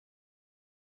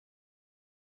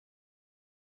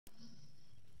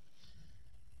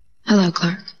Hello,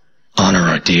 Clark. Honor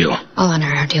our deal. I'll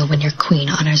honor our deal when your queen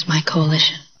honors my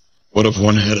coalition. What if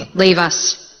one head up? Leave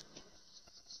us.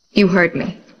 You heard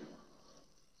me.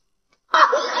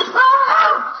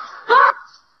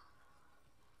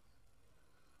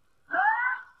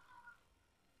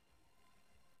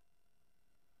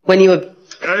 When you were...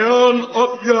 Ayon,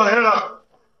 up your head.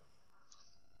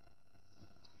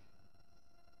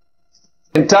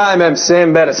 In time, I'm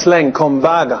saying better slang,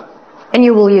 convaga. And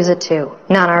you will use it too,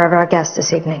 in honor of our guest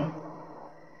this evening.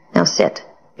 Now sit.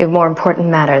 We have more important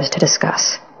matters to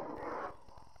discuss.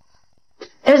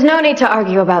 There's no need to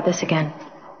argue about this again.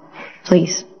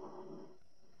 Please,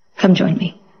 come join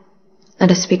me.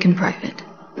 Let us speak in private.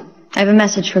 I have a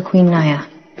message for Queen Naya.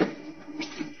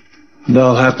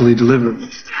 They'll happily deliver.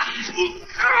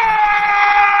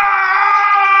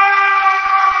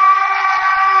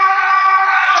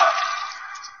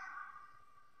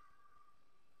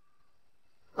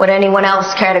 Would anyone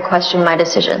else care to question my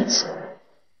decisions?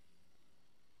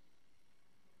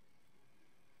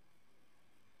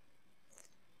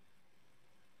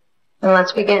 Then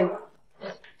let's begin.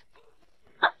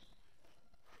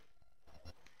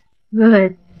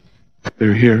 Good.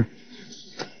 They're here.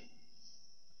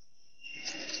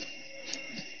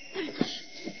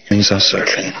 Things are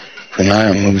certain. When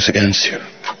Naya moves against you,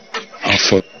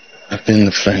 I've been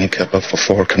the flame keeper for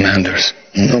 4 commanders.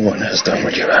 No one has done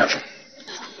what you have.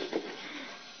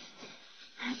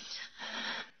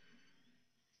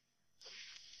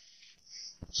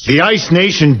 The Ice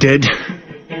Nation did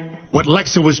what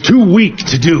Lexa was too weak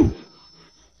to do.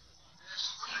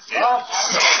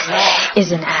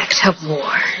 Is an act of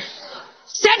war.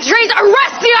 Sentries,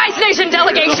 arrest the Ice Nation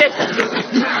delegation!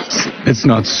 It's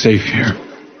not safe here.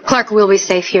 Clark will be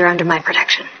safe here under my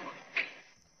protection.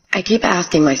 I keep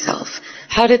asking myself,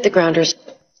 how did the Grounders...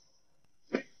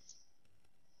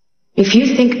 If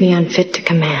you think me unfit to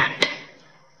command,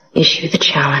 issue the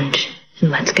challenge and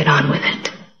let's get on with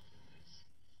it.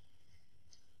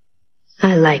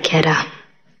 I like Hedda.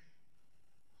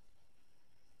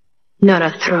 Not a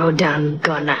throwdown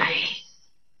gunai.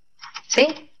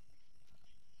 See?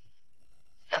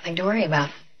 Nothing to worry about.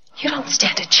 You don't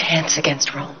stand a chance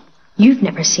against Rome. You've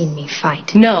never seen me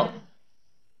fight. No.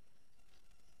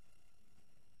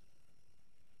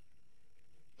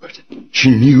 But she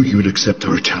knew you would accept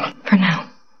her challenge. For now.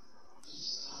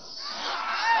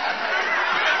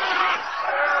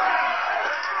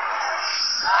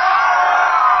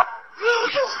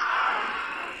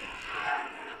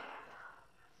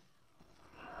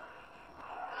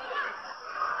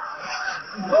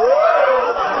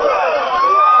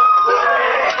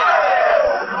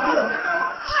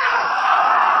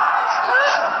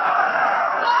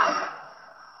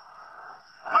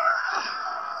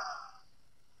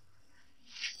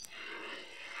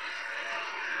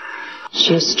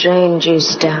 She's strange, you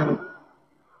stamp.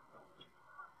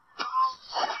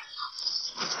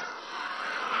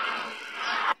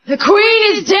 The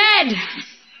queen is dead!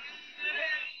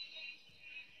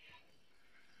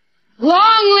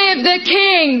 Long live the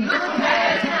king!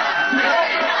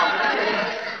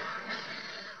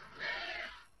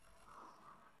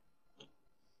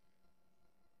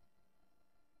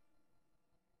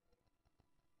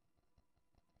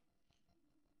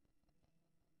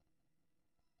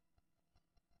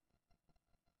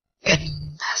 Good,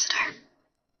 Master.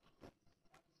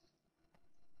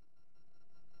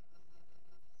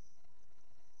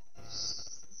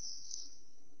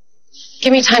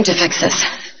 Give me time to fix this.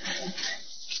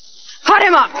 Cut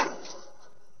him up!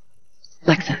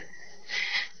 Lexa,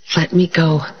 let me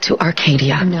go to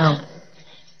Arcadia. No.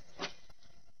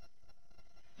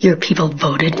 Your people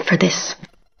voted for this.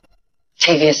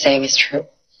 Tavia's saying is true.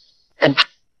 And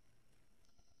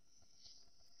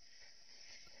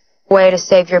Way to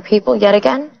save your people yet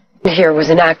again? here was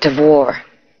an act of war.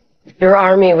 Your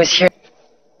army was here.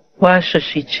 Why should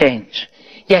she change?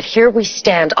 Yet here we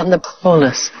stand on the...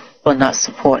 Polis will not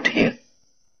support you.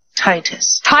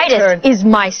 Titus. Titus is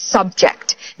my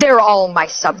subject. They're all my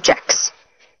subjects.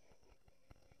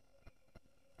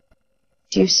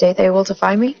 Do you say they will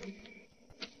defy me?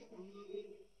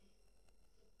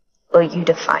 Will you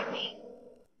defy me?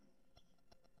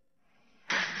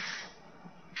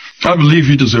 I believe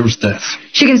he deserves death.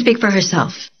 She can speak for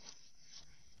herself.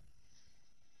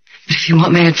 But if you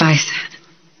want my advice,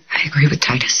 I agree with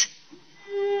Titus.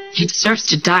 He deserves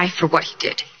to die for what he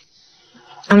did.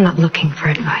 I'm not looking for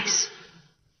advice.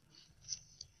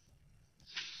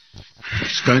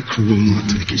 Trikru will not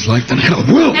take his life, then hell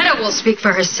will. Hedda will speak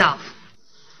for herself.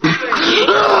 What's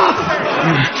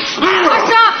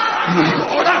up?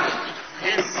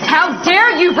 How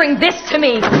dare you bring this to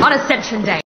me on Ascension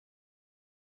Day?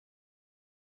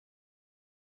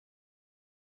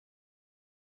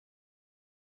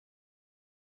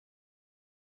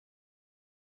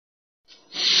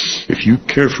 If you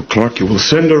care for Clark, you will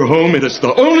send her home. It is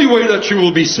the only way that she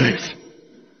will be safe.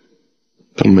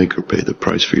 Don't make her pay the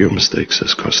price for your mistakes,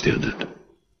 as Kostya did.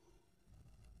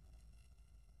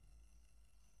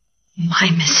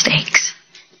 My mistakes?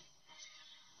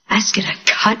 Askeda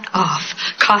cut off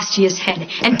Kostya's head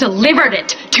and delivered it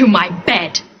to my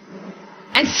bed.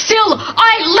 And still,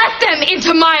 I let them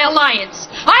into my alliance.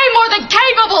 I am more than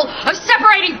capable of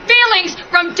separating feelings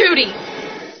from duty.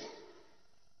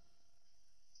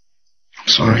 I'm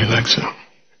sorry, Lexa.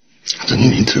 I didn't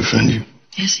mean to offend you.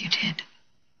 Yes, you did.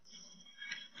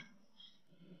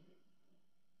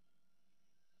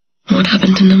 What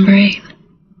happened to number 8?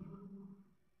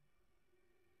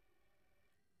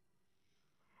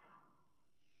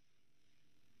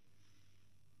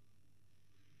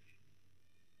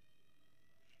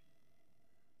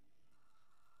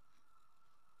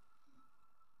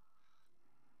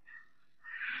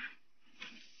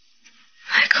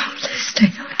 I called this day,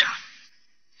 Odon.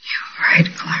 You're right,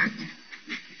 Clark.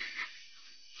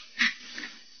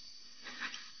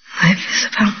 Life is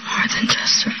about more than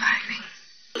just surviving.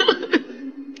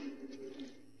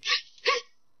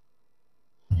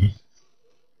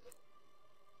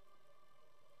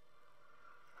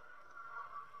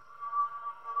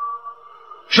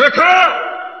 Trikru!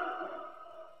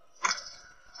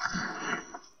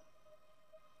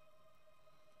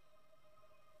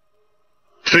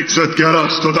 Fixat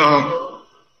Garas to down.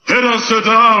 Head to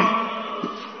down.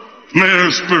 May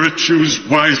her spirit choose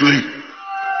wisely.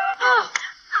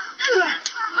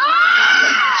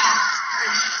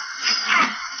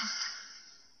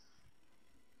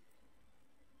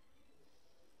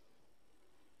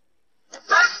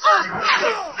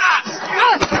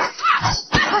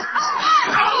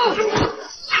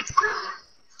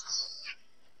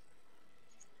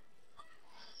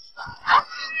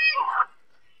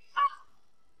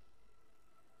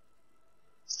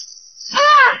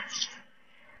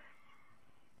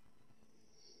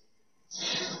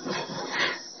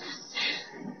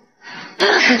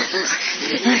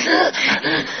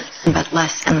 But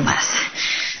less and less.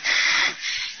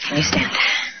 Can you stand?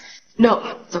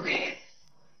 No, it's okay.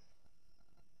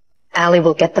 Allie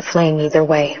will get the flame either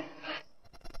way.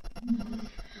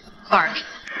 Clark.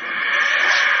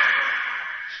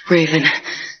 Raven.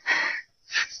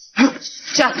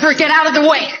 Jasper, get out of the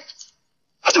way!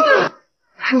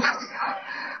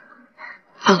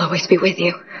 I'll always be with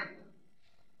you.